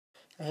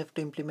I have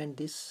to implement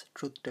this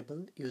truth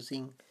table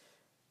using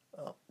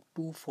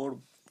two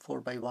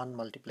 4x1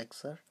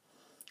 multiplexer,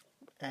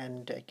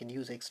 and I can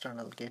use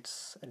external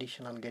gates,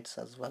 additional gates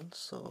as well,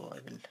 so I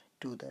will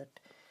do that.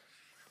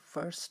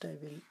 First I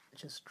will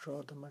just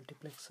draw the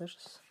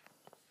multiplexers.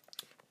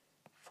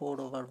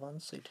 4/1,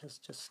 so it has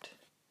just,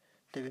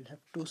 they will have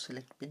 2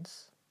 select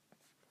pins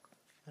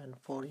and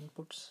 4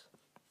 inputs,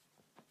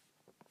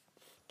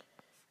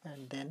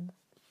 and then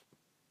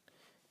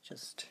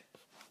just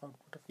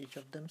output of each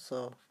of them.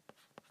 So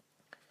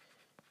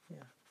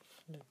yeah,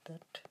 like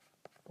that,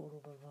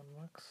 4/1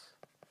 MUX.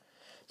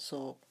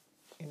 So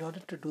in order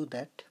to do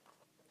that,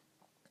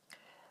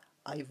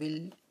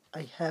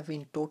 I have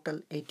in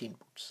total 8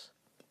 inputs.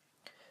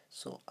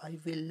 So I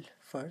will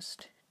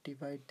first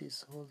divide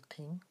this whole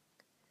thing.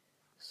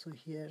 So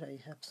here I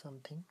have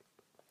something.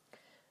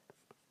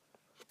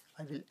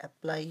 I will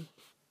apply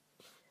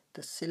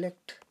the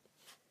select.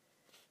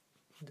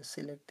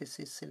 This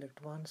is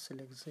select 1,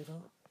 select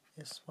 0,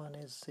 S1,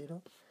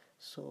 S0.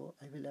 So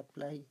I will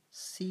apply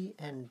C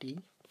and D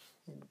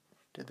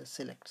into the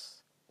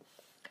selects,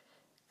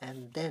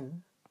 and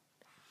then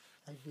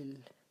I will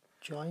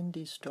join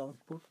these to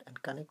output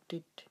and connect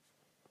it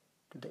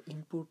to the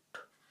input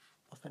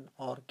of an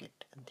OR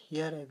gate, and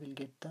here I will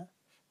get the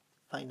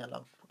final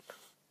output.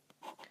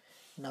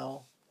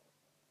 Now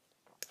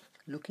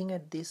looking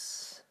at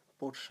this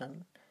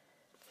portion,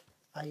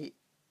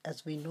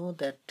 as we know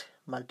that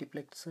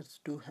multiplexers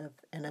do have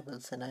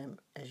enables, and I am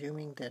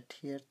assuming that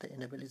here the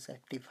enable is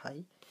active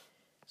high,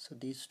 so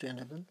these two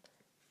enable.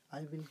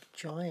 I will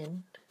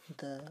join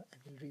I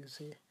will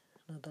use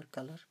another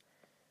color,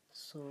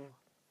 so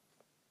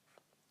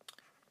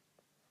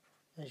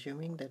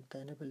assuming that the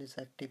enable is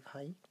active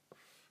high,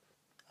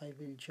 I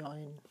will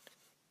join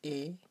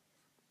A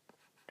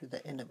to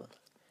the enable.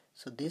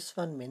 So this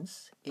one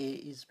means A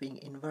is being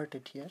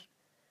inverted here.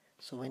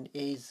 So when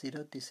A is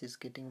 0, this is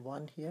getting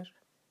 1 here.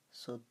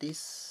 So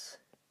this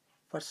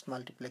first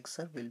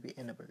multiplexer will be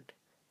enabled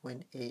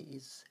when A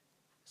is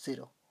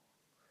 0.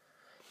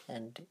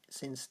 And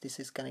since this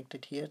is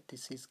connected here,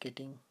 this is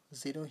getting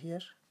 0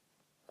 here.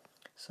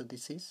 So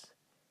this is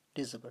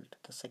disabled.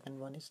 The second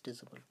one is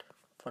disabled.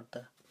 For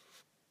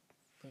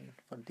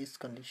this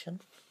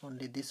condition,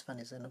 only this one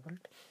is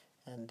enabled,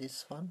 and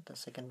this one, the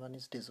second one,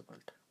 is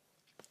disabled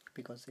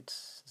because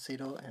it's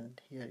 0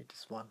 and here it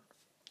is 1.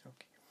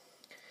 Okay.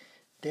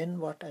 Then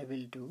what I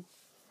will do,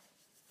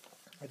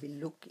 I will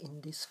look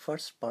in this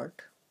first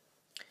part,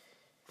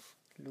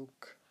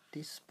 look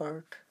this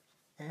part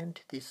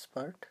and this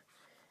part,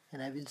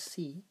 and I will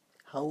see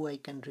how I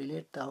can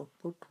relate the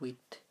output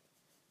with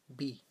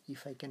B,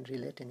 if I can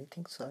relate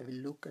anything. So I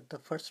will look at the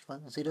first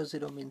one. 0,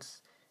 0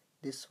 means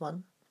this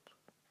one,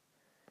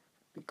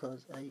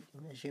 because I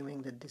am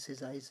assuming that this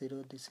is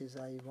I0, this is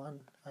I1,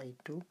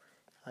 I2,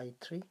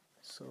 I3,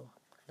 so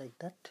like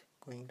that,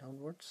 going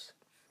downwards,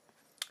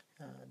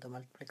 the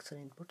multiplexer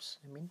inputs,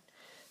 I mean.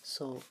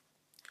 So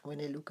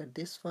when I look at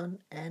this one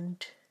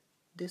and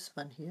this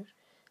one here,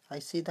 I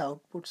see the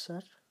outputs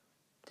are,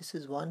 this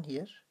is 1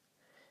 here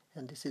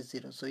and this is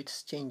 0, so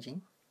it's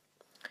changing.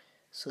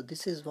 So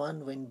this is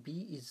 1 when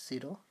B is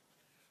 0,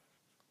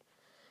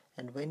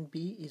 and when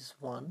B is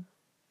 1,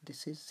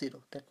 this is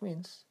 0. That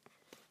means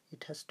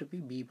it has to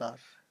be B bar.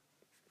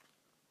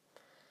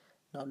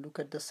 Now look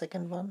at the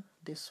second one,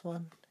 this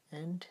one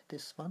and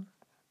this one.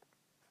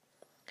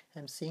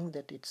 I'm seeing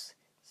that it's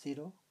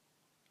 0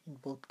 in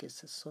both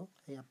cases, so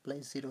I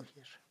apply 0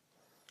 here.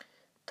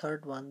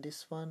 Third one,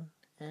 this one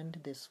and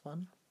this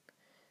one.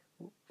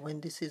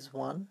 When this is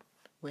 1,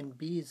 when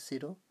B is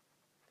 0,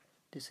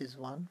 this is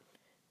 1.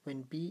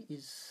 When B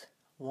is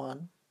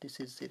 1, this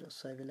is 0.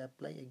 So I will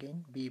apply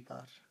again B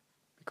bar,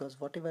 because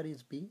whatever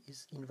is B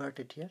is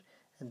inverted here,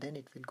 and then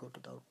it will go to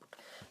the output.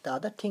 The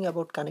other thing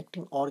about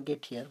connecting OR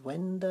gate here,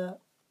 when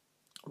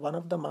one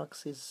of the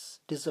marks is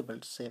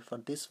disabled, say for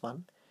this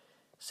one,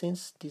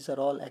 since these are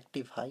all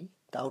active high,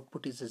 the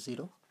output is a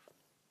 0.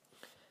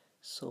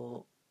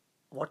 So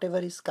whatever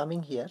is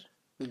coming here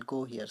will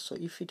go here. So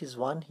if it is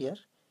 1 here,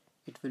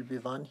 it will be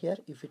 1 here.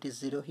 If it is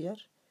 0 here,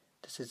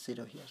 this is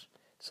 0 here.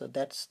 So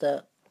that's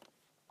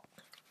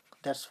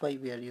why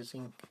we are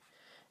using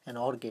an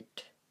OR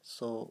gate.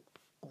 So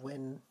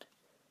when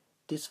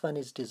this one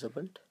is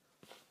disabled,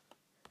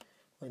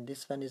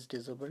 this one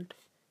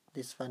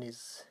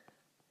is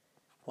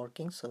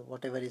working, so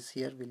whatever is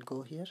here will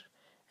go here,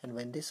 and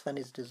when this one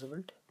is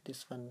disabled,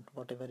 this one,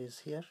 whatever is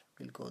here,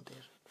 will go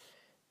there,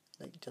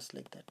 like just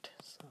like that.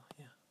 So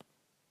yeah.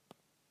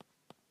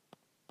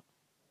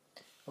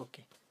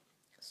 Okay,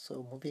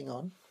 so moving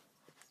on,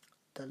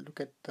 look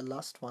at the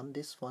last one,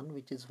 this one,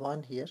 which is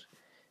 1 here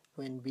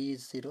when B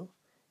is 0,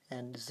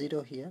 and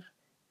 0 here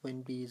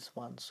when B is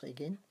 1. So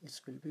again it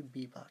will be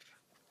B bar.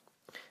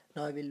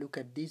 Now I will look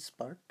at this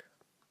part,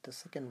 the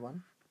second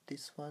one,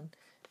 this one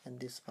and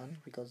this one,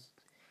 because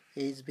A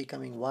is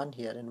becoming 1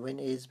 here, and when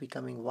A is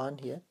becoming 1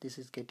 here, this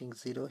is getting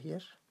 0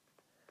 here,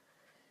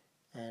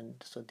 and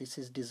so this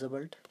is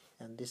disabled,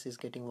 and this is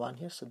getting 1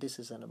 here, so this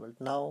is enabled.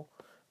 Now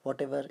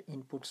whatever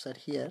inputs are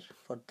here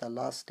for the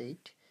last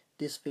 8,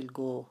 this will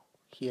go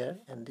here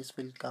and this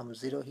will come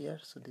 0 here,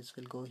 so this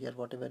will go here,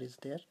 whatever is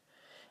there,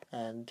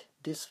 and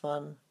this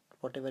one,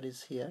 whatever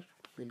is here,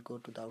 will go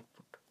to the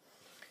output.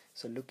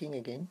 So looking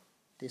again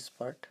this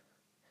part,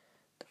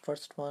 the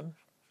first one,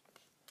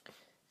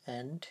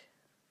 and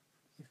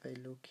if I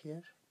look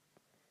here,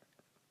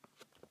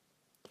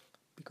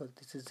 because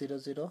this is 0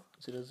 0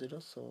 0 0,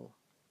 so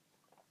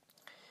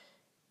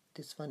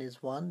this one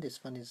is 1,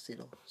 this one is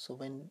 0. So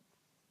when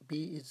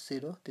B is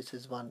 0, this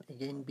is 1,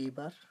 again B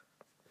bar,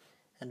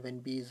 and when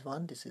B is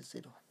 1, this is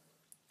 0.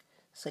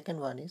 Second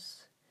one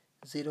is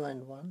 0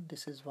 and 1,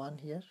 this is 1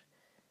 here,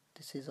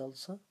 this is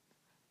also,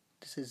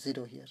 this is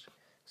 0 here.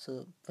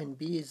 So when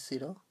B is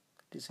 0,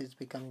 this is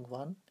becoming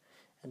 1,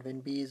 and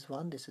when B is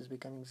 1, this is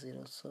becoming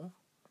 0, so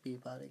B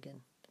bar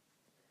again.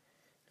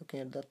 Looking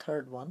at the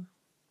third one,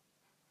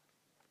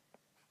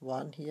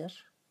 1 here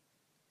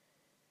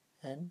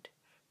and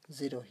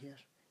 0 here.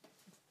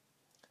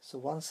 So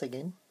once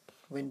again,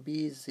 when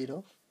B is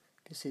 0,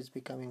 this is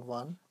becoming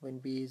 1, when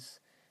B is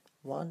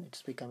 1,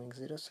 it's becoming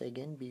 0, so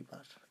again B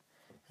bar.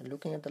 And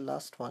looking at the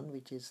last one,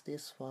 which is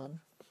this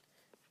one,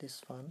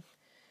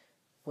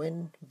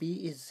 when B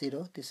is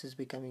 0, this is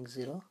becoming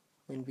 0,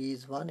 when B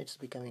is 1, it's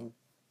becoming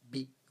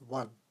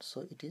B1,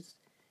 so it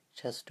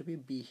has to be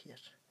B here.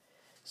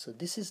 So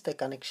this is the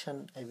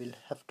connection I will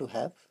have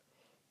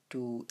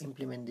to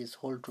implement this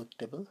whole truth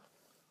table.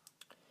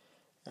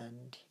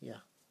 And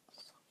yeah,